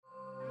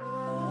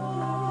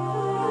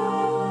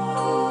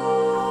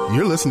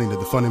You're listening to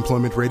the Fun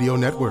Employment Radio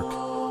Network. The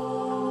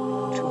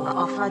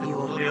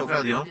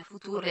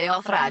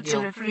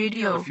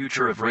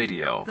future of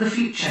radio. The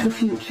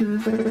future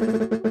of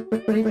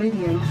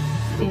radio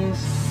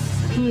is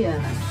here.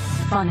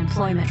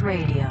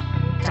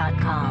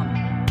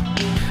 FunemploymentRadio.com.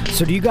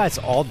 So do you guys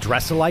all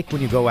dress alike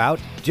when you go out?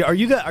 Are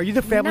you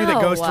the family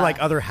that goes to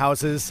like other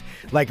houses,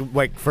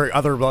 like for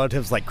other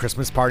relatives, like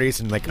Christmas parties,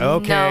 and like No,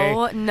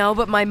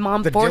 but my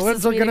mom the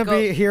forces Dylans are me gonna to go.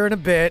 be here in a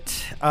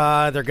bit.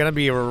 They're gonna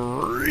be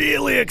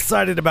really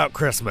excited about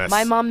Christmas.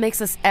 My mom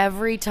makes us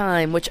every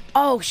time. Which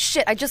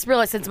I just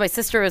realized since my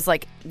sister is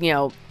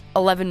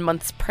 11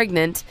 months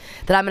pregnant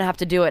that I'm gonna have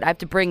to do it. I have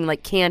to bring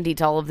like candy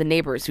to all of the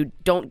neighbors who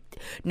don't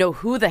know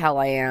who the hell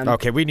I am.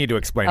 Okay, we need to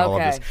explain all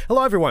of this.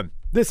 Hello, everyone.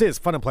 This is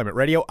Fun Employment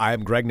Radio.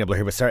 I'm Greg Nibbler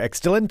here with Sarah X.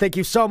 Dillon. Thank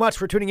you so much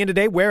for tuning in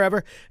today,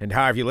 wherever and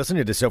however you listen.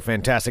 It is so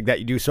fantastic that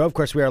you do so. Of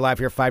course, we are live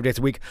here 5 days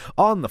a week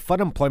on the Fun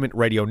Employment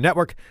Radio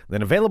Network,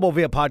 then available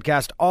via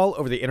podcast all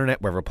over the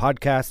internet, wherever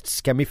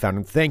podcasts can be found.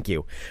 And thank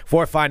you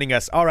for finding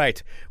us. All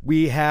right,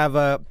 we have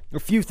a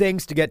few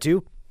things to get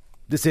to.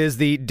 This is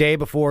the day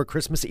before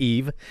Christmas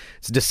Eve.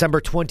 It's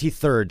December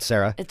 23rd,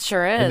 Sarah. It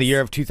sure is. In the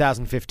year of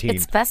 2015.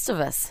 It's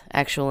Festivus,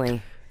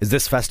 actually. Is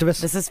this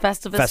Festivus? This is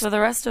Festivus for the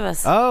rest of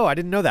us. Oh, I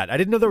didn't know that. I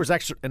didn't know there was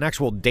an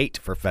actual date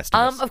for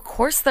Festivus. Of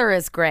course there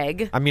is,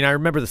 Greg. I mean, I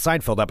remember the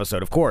Seinfeld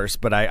episode, of course,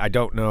 but I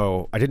don't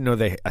know. I didn't know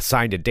they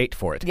assigned a date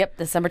for it. Yep,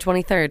 December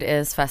 23rd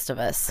is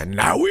Festivus. And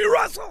now we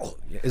wrestle.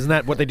 Isn't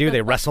that what they do?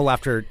 They wrestle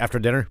after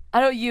dinner?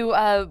 I know you.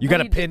 You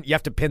got to pin. You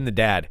have to pin the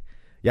dad.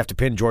 You have to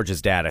pin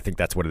George's dad. I think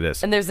that's what it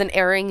is. And there's an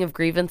airing of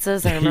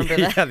grievances. I remember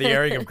that. Yeah, the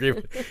airing of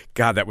grievances.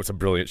 God, that was a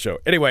brilliant show.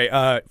 Anyway,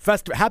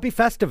 happy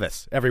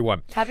Festivus,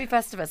 everyone. Happy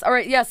Festivus. All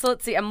right, yeah, so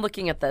let's see. I'm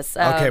looking at this.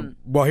 Okay,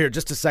 well, here,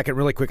 just a second,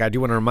 really quick. I do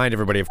want to remind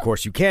everybody, of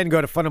course, you can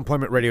go to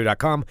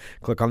funemploymentradio.com,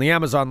 click on the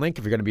Amazon link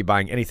if you're going to be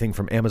buying anything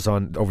from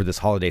Amazon over this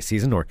holiday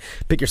season, or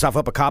pick yourself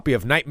up a copy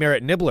of Nightmare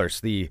at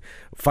Nibbler's, the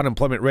Fun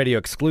Employment Radio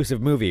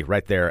exclusive movie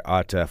right there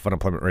at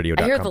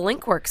funemploymentradio.com. I hear the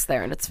link works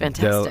there, and it's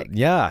fantastic.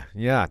 Yeah,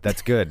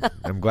 that's good.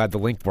 I'm glad the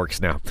link works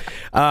now.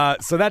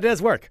 So that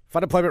does work.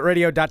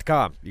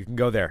 Funemploymentradio.com. You can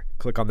go there.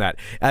 Click on that.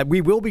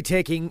 We will be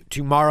taking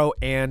tomorrow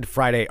and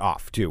Friday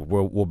off too.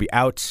 We'll be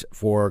out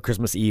for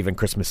Christmas Eve and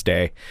Christmas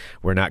Day.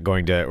 We're not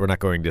going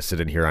to sit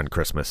in here on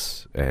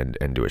Christmas and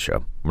do a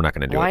show. We're not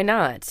going to do it. Why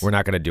not? We're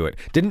not going to do it.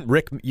 Didn't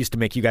Rick used to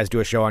make you guys do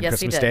a show on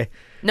Christmas Day?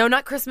 No,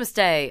 not Christmas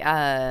Day.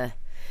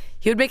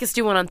 He would make us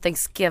do one on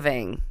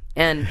Thanksgiving.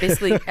 And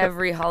basically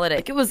every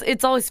holiday.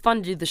 It's always fun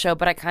to do the show,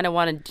 but I kind of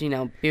wanted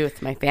to, be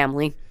with my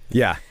family.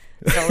 Yeah.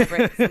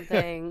 Celebrate some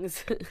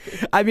things.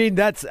 I mean,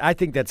 I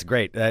think that's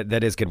great.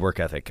 That is good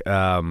work ethic.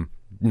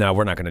 No,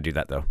 we're not going to do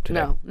that though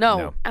today.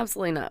 No,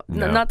 absolutely not.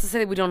 No. Not to say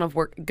that we don't have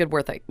good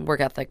work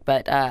ethic,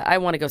 but I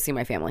want to go see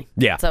my family.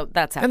 Yeah, so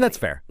that's happening. And that's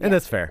fair. Yeah. And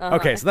that's fair. Uh-huh.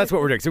 Okay, so that's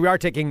what we're doing. So we are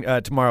taking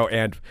tomorrow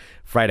and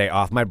Friday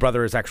off. My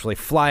brother is actually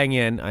flying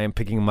in. I am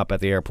picking him up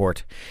at the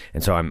airport,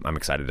 and so I'm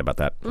excited about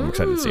that. I'm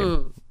excited to see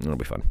him. It'll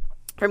be fun.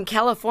 From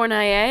California,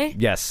 eh?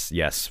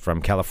 Yes,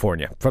 from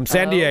California, from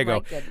San Diego. My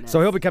goodness.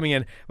 So he'll be coming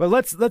in. But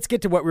let's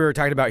get to what we were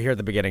talking about here at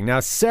the beginning. Now,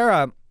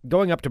 Sarah,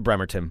 going up to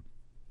Bremerton,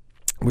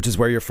 which is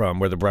where you're from,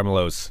 where the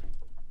Bremelos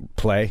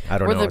play. I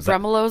don't know. Where the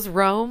Bremelos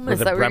roam? Is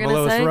that what you're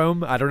going to say?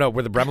 Roam? I don't know.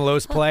 Where the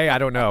Bremelos play? I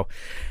don't know.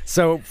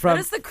 So that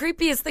is the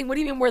creepiest thing. What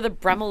do you mean where the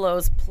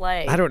Bremelos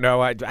play? I don't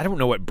know. I don't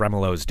know what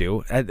Bremelos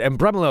do. And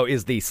Bremelo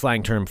is the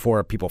slang term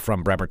for people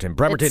from Bremerton.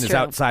 Bremerton is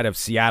outside of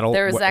Seattle.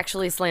 There is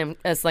actually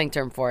a slang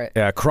term for it.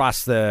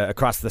 Across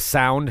the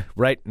Sound,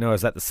 right? No,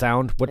 is that the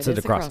Sound? What's it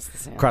across the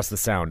Sound? Across the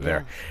Sound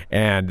there.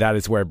 And that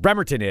is where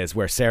Bremerton is,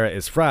 where Sarah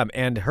is from.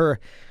 And her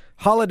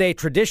holiday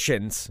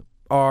traditions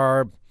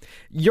are...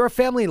 Your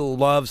family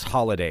loves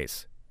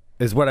holidays,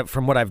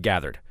 from what I've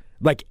gathered.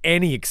 Like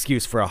any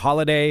excuse for a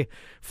holiday,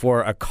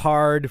 for a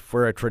card,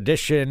 for a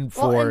tradition,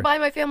 for... Well, and by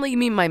my family, you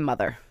mean my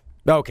mother.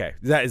 Okay.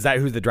 Is that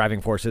who the driving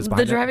force is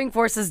behind it? The driving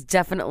force is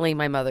definitely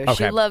my mother.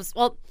 Okay.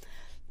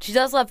 She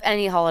does love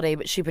any holiday,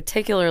 but she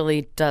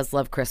particularly does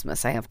love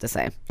Christmas, I have to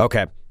say.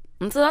 Okay.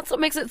 And so that's what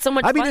makes it so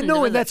much fun. I mean,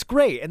 no, and that's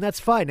great, and that's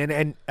fine.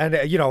 And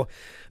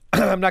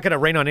I'm not going to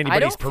rain on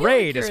anybody's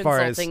parade as far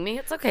as... I don't feel like you're insulting me.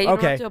 It's okay. You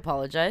don't have to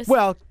apologize.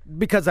 Well,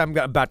 because I'm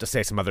about to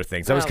say some other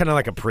things. That was kind of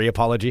like a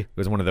pre-apology. It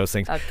was one of those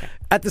things. Okay.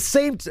 At the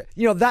same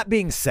that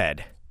being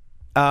said...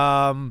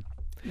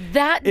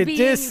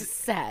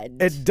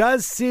 it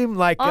does seem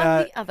like...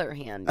 On the other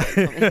hand...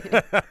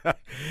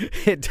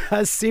 it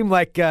does seem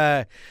like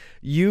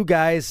you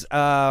guys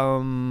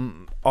are...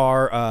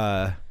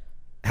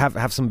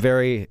 have some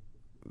very,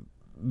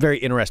 very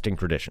interesting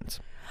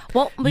traditions.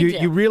 Well,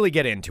 you really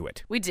get into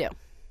it. We do.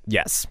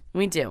 Yes.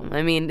 We do.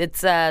 I mean,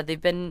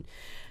 they've been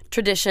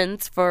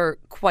traditions for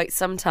quite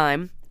some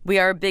time. We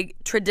are a big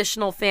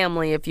traditional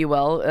family, if you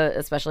will,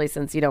 especially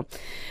since,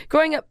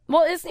 growing up,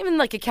 well, it isn't even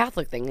like a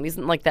Catholic thing. It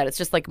isn't like that. It's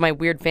just like my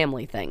weird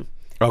family thing.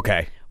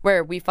 Okay.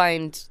 Where we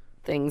find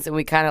things and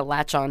we kind of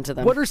latch on to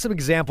them. What are some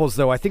examples,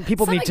 though? I think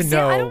people need to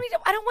know. I don't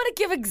want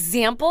to give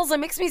examples. It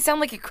makes me sound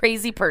like a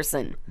crazy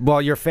person.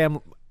 Well, your family...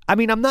 I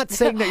mean, I'm not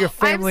saying that your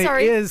family I'm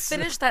sorry. is.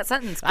 Finish that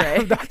sentence,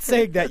 Greg. I'm not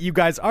saying that you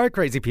guys are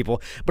crazy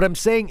people, but I'm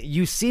saying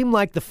you seem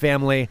like the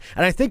family,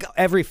 and I think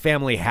every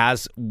family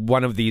has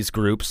one of these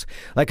groups.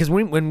 Like, because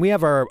when we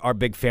have our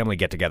big family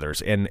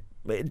get-togethers, and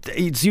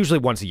it's usually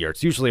once a year.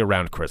 It's usually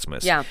around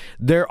Christmas. Yeah.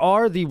 There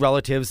are the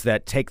relatives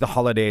that take the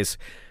holidays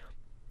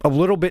a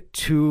little bit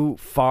too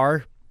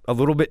far, a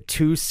little bit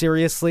too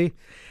seriously.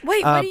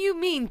 Wait, what do you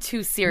mean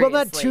too seriously?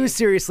 Well, not too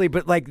seriously,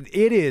 but like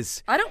it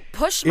is. I don't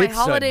push my It's a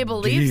holiday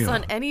beliefs deal.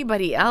 on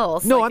anybody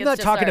else. No, Like, I'm it's not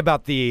just talking our-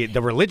 about the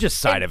religious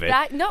side of it.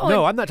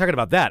 No, I'm not talking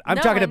about that. I'm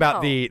No, talking I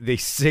about know. the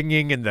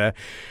singing and the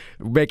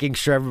making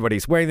sure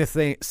everybody's wearing the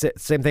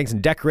same things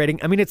and decorating.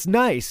 I mean, it's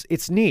nice,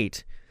 it's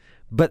neat,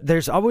 but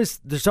there's always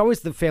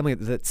the family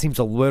that seems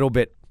a little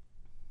bit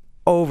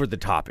over the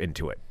top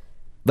into it.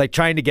 Like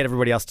trying to get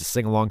everybody else to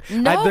sing along.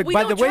 No, we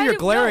by don't the way try you're to-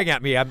 glaring no.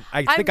 at me, I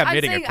think I'm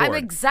hitting saying a chord.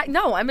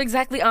 I'm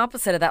exactly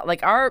opposite of that.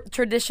 Like our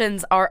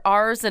traditions are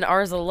ours and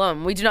ours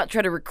alone. We do not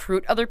try to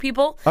recruit other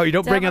people. Oh, you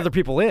don't to bring have other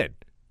people in.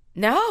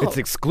 No. It's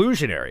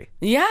exclusionary.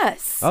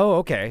 Yes. Oh,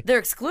 okay.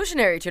 They're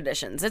exclusionary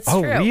traditions. It's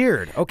Oh, true.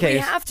 weird. Okay. We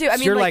have to. I So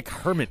mean, you're like,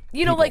 like hermit.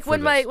 You know, people like for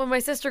when this. my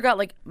sister got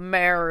like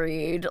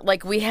married,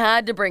 like we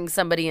had to bring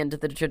somebody into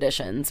the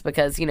traditions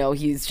because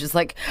he's just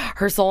like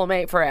her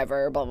soulmate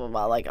forever. Blah blah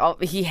blah. Like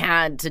he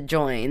had to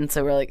join.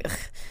 So we're like, ugh.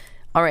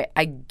 All right,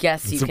 I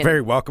guess you It's can. a very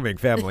welcoming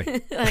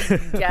family. I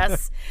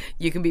guess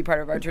you can be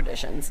part of our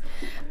traditions.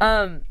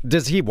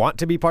 Does he want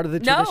to be part of the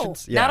No,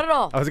 traditions? not at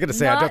all. I was going to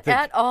say, not I don't think.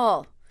 at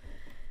all.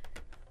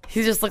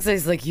 He just looks at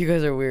us like, you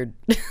guys are weird.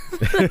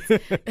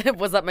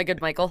 Was that my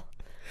good Michael?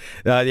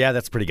 Yeah,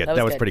 that's pretty good. That was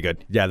That was good. pretty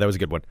good. Yeah, that was a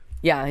good one.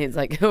 Yeah, he's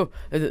like, oh,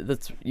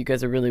 you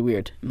guys are really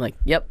weird. I'm like,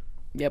 yep,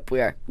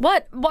 we are.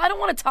 What? Well, I don't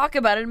want to talk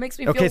about it. It makes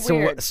me Okay, feel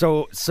weird.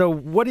 so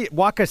what do you,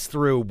 walk us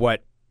through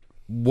what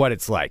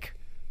it's like.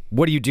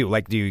 What do you do?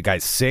 Like, do you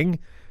guys sing?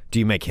 Do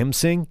you make him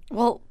sing?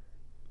 Well,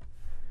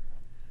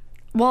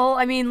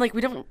 I mean, like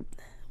we don't.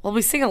 Well,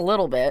 we sing a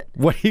little bit.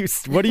 What do you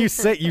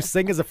say? You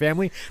sing as a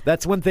family?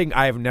 That's one thing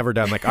I have never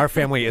done. Like our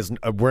family is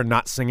we're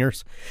not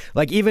singers.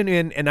 Like even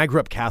and I grew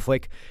up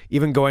Catholic.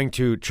 Even going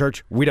to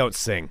church, we don't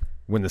sing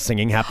when the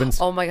singing happens.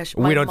 Oh my gosh,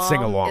 we my don't mom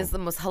sing along. is the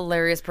most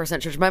hilarious person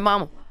at church. My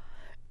mom,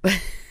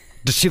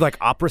 Does she like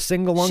opera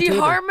sing along? she to it?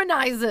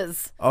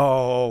 harmonizes.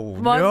 Oh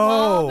My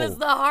no! mom is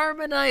the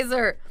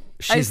harmonizer.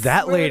 She's I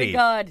that swear lady. To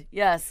God,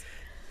 yes.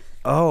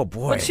 Oh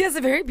boy! But she has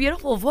a very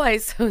beautiful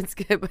voice, so it's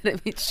good. But I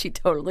mean, she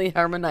totally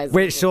harmonizes.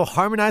 Wait, she'll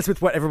harmonize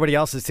with what everybody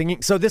else is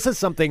singing. So this is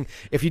something.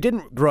 If you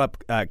didn't grow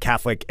up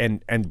Catholic,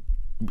 and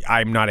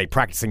I'm not a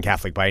practicing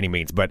Catholic by any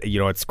means, but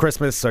it's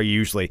Christmas, so you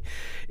usually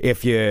have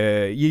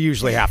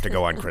to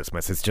go on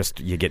Christmas. It's just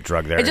you get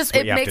drugged there. It's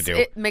what you have to do.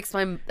 It makes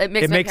my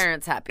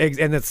parents happy.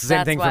 And it's the same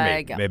That's thing for why me.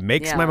 I go. It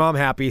makes Yeah. my mom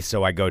happy,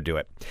 so I go do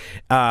it.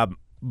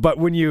 But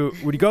when you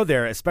go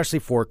there, especially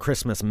for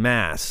Christmas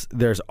Mass,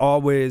 there's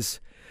always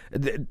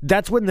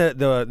that's when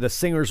the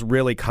singers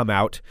really come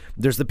out.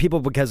 There's the people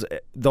because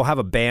they'll have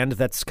a band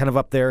that's kind of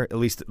up there. At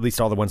least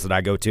all the ones that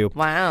I go to.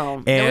 Wow.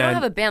 No, we don't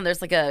have a band.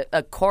 There's like a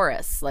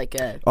chorus, like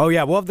a. Oh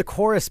yeah, we'll have the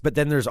chorus, but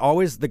then there's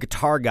always the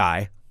guitar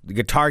guy. The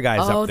guitar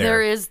guy's Oh, up there.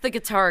 there is the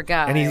guitar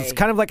guy, And he's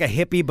kind of like a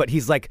hippie, but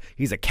he's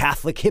a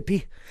Catholic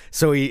hippie.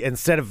 So he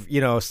instead of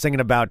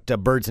singing about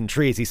birds and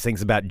trees, he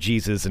sings about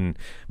Jesus and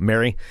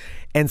Mary.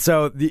 And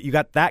so you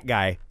got that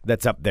guy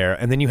that's up there,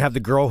 and then you have the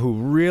girl who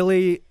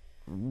really,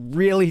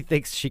 really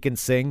thinks she can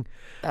sing.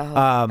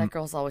 Oh, that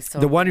girl's always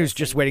so. The one who's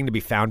just waiting to be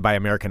found by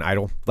American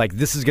Idol. Like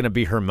this is going to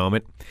be her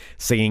moment.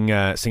 Singing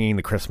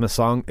the Christmas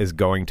song is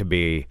going to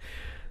be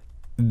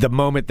the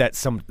moment that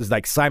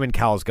Simon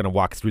Cowell is going to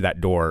walk through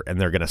that door and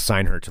they're going to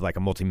sign her to like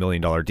a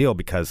multi-million-dollar deal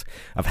because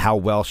of how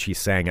well she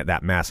sang at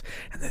that mass.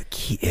 And the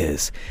key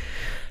is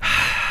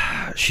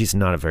she's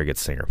not a very good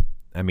singer.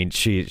 I mean,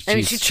 she's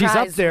tries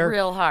up there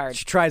real hard.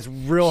 She tries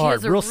real She hard.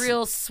 has a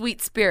real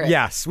sweet spirit.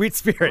 Yeah, sweet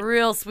spirit.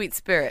 Real sweet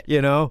spirit.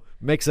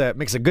 Makes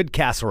a good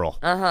casserole.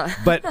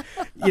 But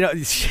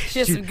She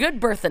has some good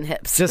birthing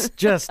hips.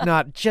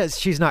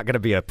 she's not going to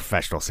be a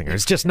professional singer.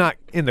 It's just not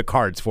in the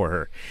cards for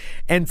her.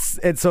 And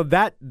so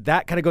that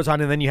kind of goes on,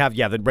 and then you have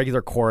the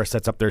regular chorus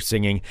that's up there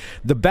singing.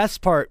 The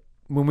best part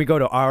when we go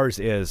to ours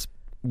is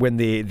when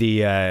the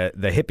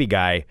hippie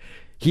guy,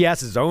 he has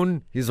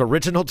his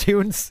original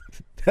tunes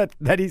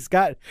that he's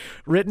got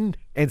written,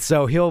 and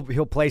so he'll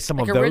play some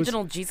of those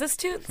original Jesus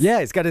tunes. Yeah,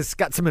 he's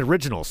got some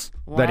originals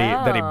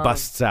that he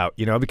busts out,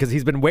 because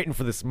he's been waiting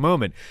for this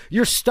moment.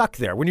 You're stuck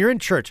there when you're in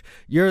church.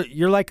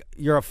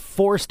 You're a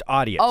forced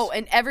audience. Oh,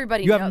 and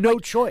everybody you have no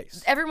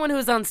choice. Everyone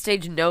who's on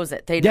stage knows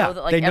it. They know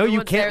that they know you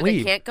everyone's can't there,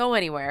 leave. They can't go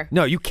anywhere.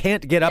 No, you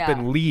can't get up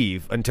and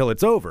leave until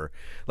it's over.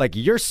 Like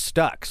you're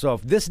stuck. So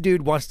if this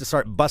dude wants to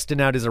start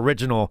busting out his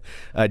original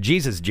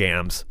Jesus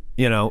jams,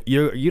 you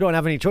don't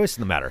have any choice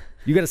in the matter.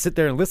 You got to sit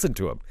there and listen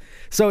to him.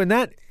 So in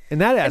that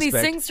aspect, and he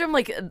sings from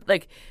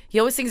like he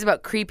always sings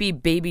about creepy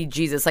baby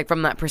Jesus, like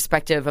from that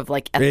perspective of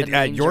like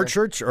at your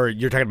church, or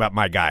you're talking about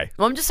my guy?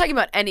 Well, I'm just talking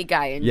about any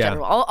guy in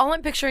general. All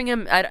I'm picturing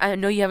him. I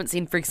know you haven't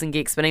seen Freaks and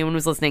Geeks, but anyone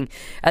who's listening,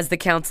 as the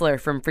counselor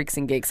from Freaks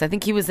and Geeks. I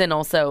think he was in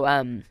also.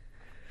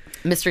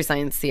 Mystery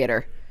Science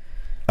Theater.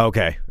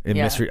 Okay, in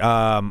Yeah. Mystery.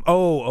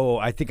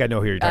 I think I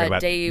know who you're talking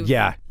about. Dave.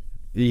 Yeah,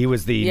 he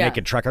was the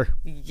naked trucker.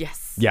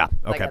 Yes. Yeah.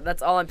 Like, Okay.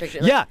 that's all I'm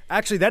picturing. Yeah,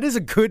 actually, that's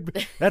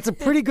a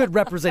pretty good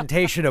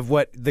representation of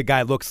what the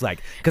guy looks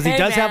like because he Hey,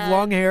 does have man.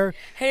 long hair.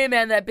 Hey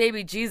man, that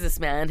baby Jesus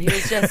man. He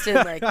was just in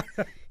like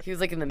he was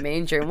like in the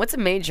manger. And what's a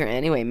manger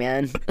anyway,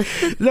 man?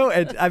 No,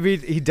 and I mean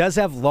he does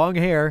have long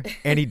hair,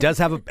 and he does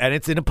have and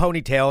it's in a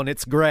ponytail, and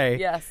it's gray.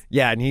 Yes.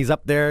 Yeah, and he's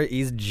up there,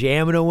 he's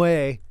jamming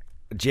away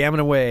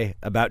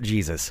about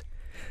Jesus,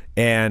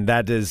 and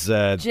that is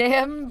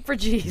Jam for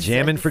Jesus.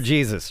 jamming for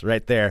Jesus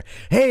right there.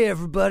 Hey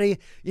everybody,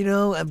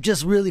 I'm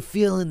just really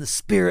feeling the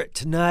spirit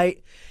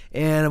tonight,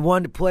 and I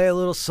wanted to play a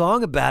little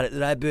song about it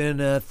that I've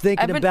been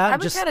thinking about. I've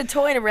been kind of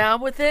toying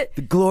around with it.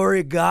 The glory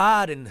of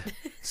God and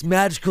this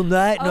magical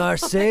night, and our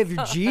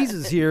Savior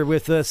Jesus here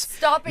with us.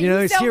 Stop it!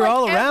 He's sound here like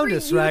all every around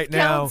us youth right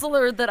now.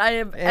 counselor that I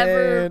have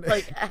ever And-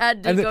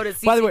 had to go to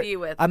CCD by the way,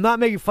 with. I'm not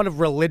making fun of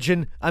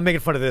religion. I'm making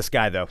fun of this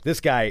guy, though.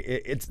 This guy,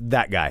 it's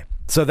that guy.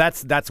 So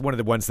that's one of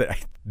the ones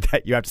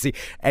that you have to see,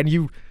 and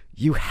you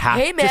have.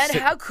 Hey to man,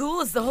 sit- how cool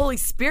is the Holy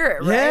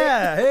Spirit, right?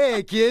 Yeah,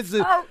 hey kids.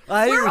 Oh,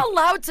 we're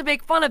allowed to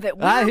make fun of it.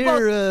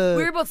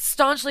 We're both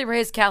staunchly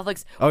raised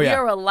Catholics. Oh, we yeah.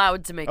 are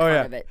allowed to make Oh fun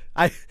yeah, of it.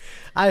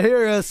 I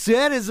hear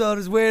Santa's on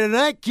his way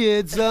tonight,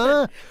 kids.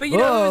 Huh? But you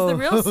know who's the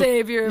real Oh.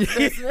 savior of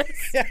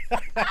Christmas?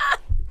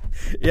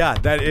 Yeah,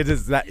 it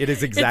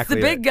is exactly It's the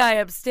big guy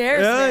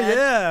upstairs.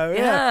 man.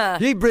 Yeah.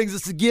 He brings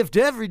us a gift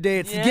every day.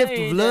 It's a Yeah, gift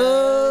he of does.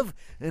 love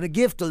and a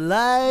gift of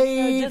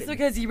light. Just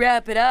because you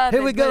wrap it up Here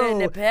and we put it go.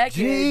 in a package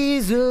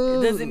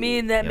Jesus. doesn't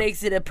mean that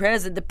makes it a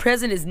present. The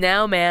present is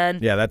now, man.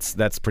 Yeah,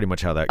 that's pretty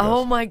much how that goes.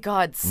 Oh my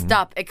God!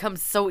 Stop! It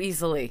comes so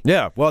easily.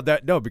 Yeah, well,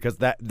 because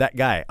that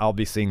guy, I'll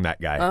be seeing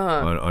that guy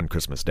on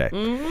Christmas Day,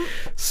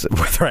 so,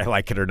 whether I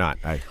like it or not.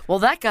 Well,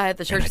 that guy at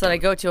the church that I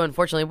go to,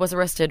 unfortunately, was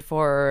arrested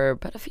for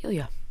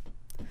pedophilia.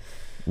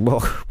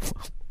 Well,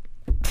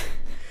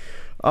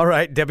 all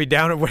right, Debbie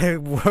Downer.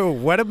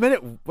 Wait a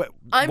minute.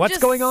 What's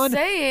going on? I'm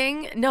just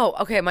saying. No,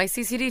 okay. My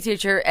CCD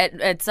teacher at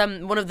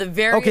one of the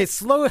various. Okay,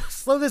 slow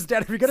this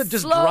down. If you're gonna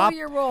just slow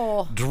your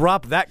roll.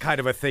 drop that kind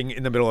of a thing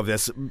in the middle of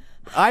this,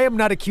 I am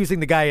not accusing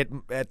the guy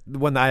at the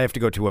one that I have to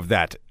go to of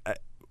that.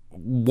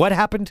 What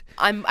happened?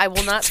 I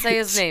will not say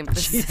his name.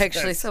 This Jesus. is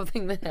actually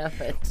something that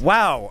happened.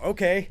 Wow.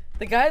 Okay.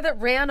 The guy that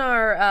ran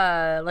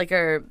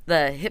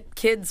the hip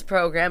kids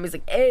program, he's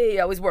like, hey,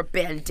 I always wore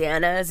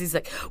bandanas. He's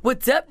like,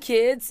 what's up,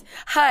 kids?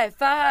 High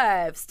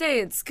five. Stay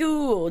in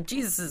school.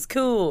 Jesus is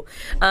cool.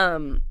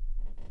 So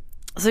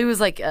he was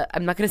like,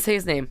 I'm not going to say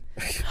his name.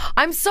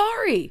 I'm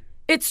sorry.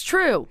 It's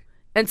true.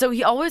 And so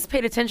he always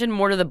paid attention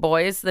more to the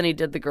boys than he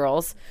did the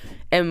girls.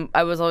 And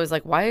I was always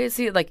like, why is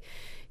he like,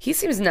 he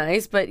seems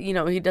nice, but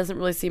he doesn't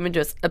really seem into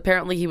us.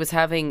 Apparently he was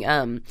having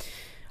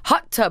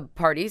hot tub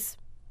parties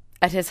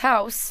at his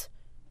house.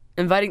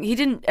 He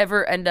didn't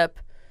ever end up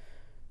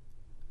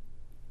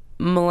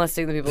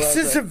molesting the people. This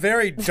is a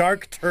very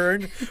dark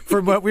turn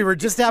from what we were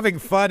just having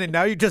fun, and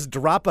now you just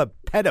drop a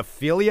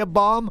pedophilia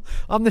bomb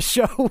on the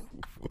show.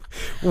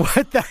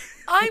 What the?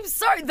 I'm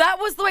sorry. That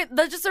was the way.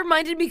 That just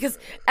reminded me because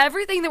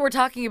everything that we're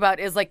talking about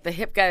is like the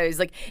hip guy. He's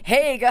like,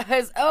 hey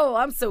guys, oh,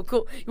 I'm so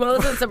cool. You want to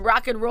listen to some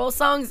rock and roll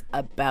songs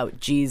about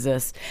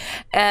Jesus?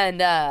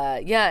 And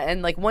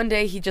and like one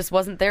day he just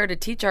wasn't there to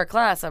teach our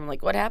class. I'm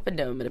like, what happened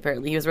to him? And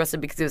apparently he was arrested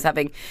because he was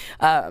having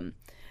hot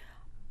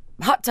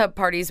tub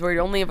parties where he'd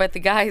only invite the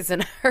guys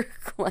in our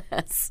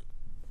class.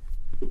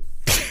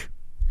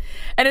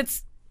 And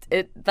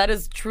that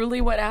is truly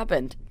what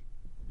happened.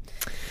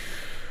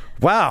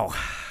 Wow.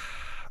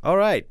 All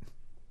right.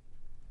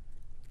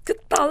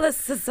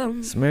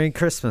 Catholicism. So Merry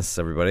Christmas,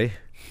 everybody.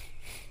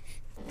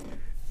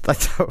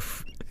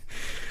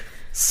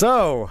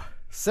 So,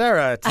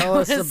 Sarah, tell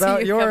us wanna see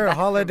about you come your back from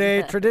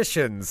holiday that.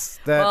 traditions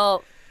that,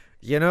 Well,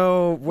 we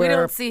where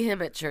don't see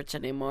him at church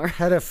anymore.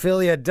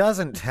 pedophilia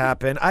doesn't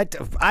happen. I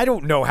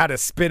don't know how to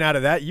spin out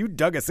of that. You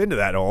dug us into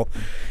that hole.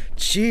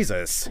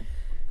 Jesus.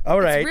 All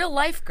right. It's real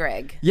life,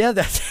 Greg. Yeah,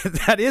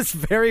 that is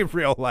very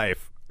real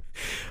life.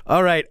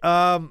 All right.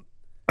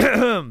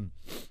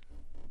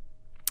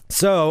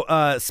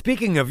 So,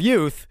 speaking of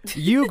youth,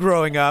 you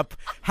growing up,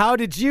 how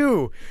did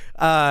you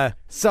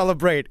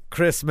celebrate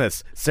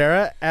Christmas,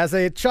 Sarah, as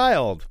a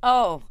child?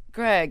 Oh,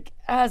 Greg,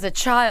 as a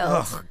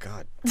child. Oh,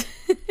 God.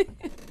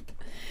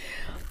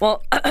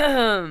 Well, it's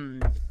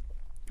gonna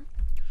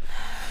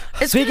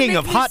Speaking make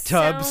of me hot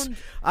tubs, sound-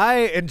 I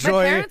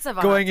enjoy parents have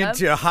a going hot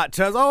tub. into hot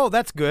tubs. Oh,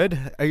 that's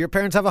good. Your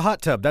parents have a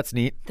hot tub. That's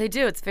neat. They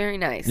do. It's very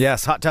nice.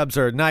 Yes, hot tubs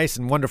are nice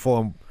and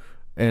wonderful,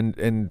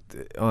 and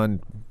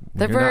on.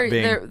 They're you're not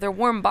very. They're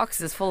warm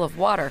boxes full of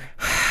water.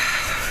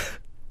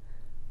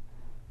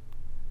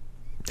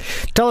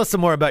 Tell us some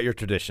more about your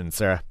traditions,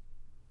 Sarah.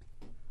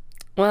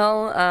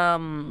 Well,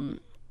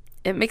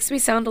 it makes me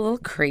sound a little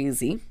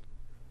crazy,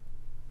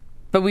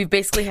 but we've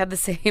basically had the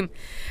same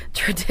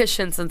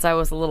tradition since I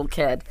was a little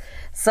kid.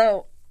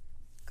 So,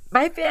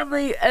 my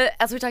family,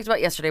 as we talked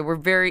about yesterday, we're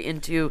very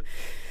into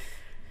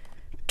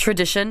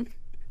tradition.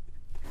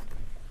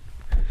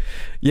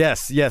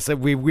 Yes,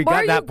 we Why got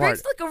are that you, part.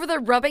 Greg's like over there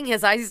rubbing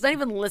his eyes. He's not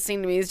even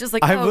listening to me. He's just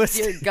like, I'm oh,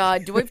 listening. dear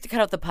God, do we have to cut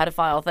out the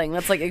pedophile thing?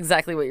 That's like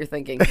exactly what you're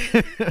thinking.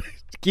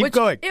 Keep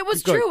going. It was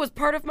Keep going. true. It was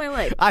part of my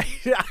life. I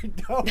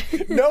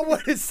don't. No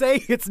one is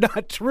saying it's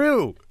not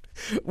true.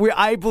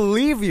 I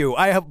believe you.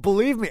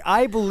 Believe me.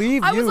 I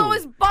believe you. I was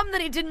always bummed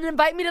that he didn't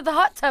invite me to the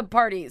hot tub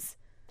parties.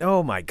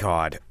 Oh my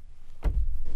God.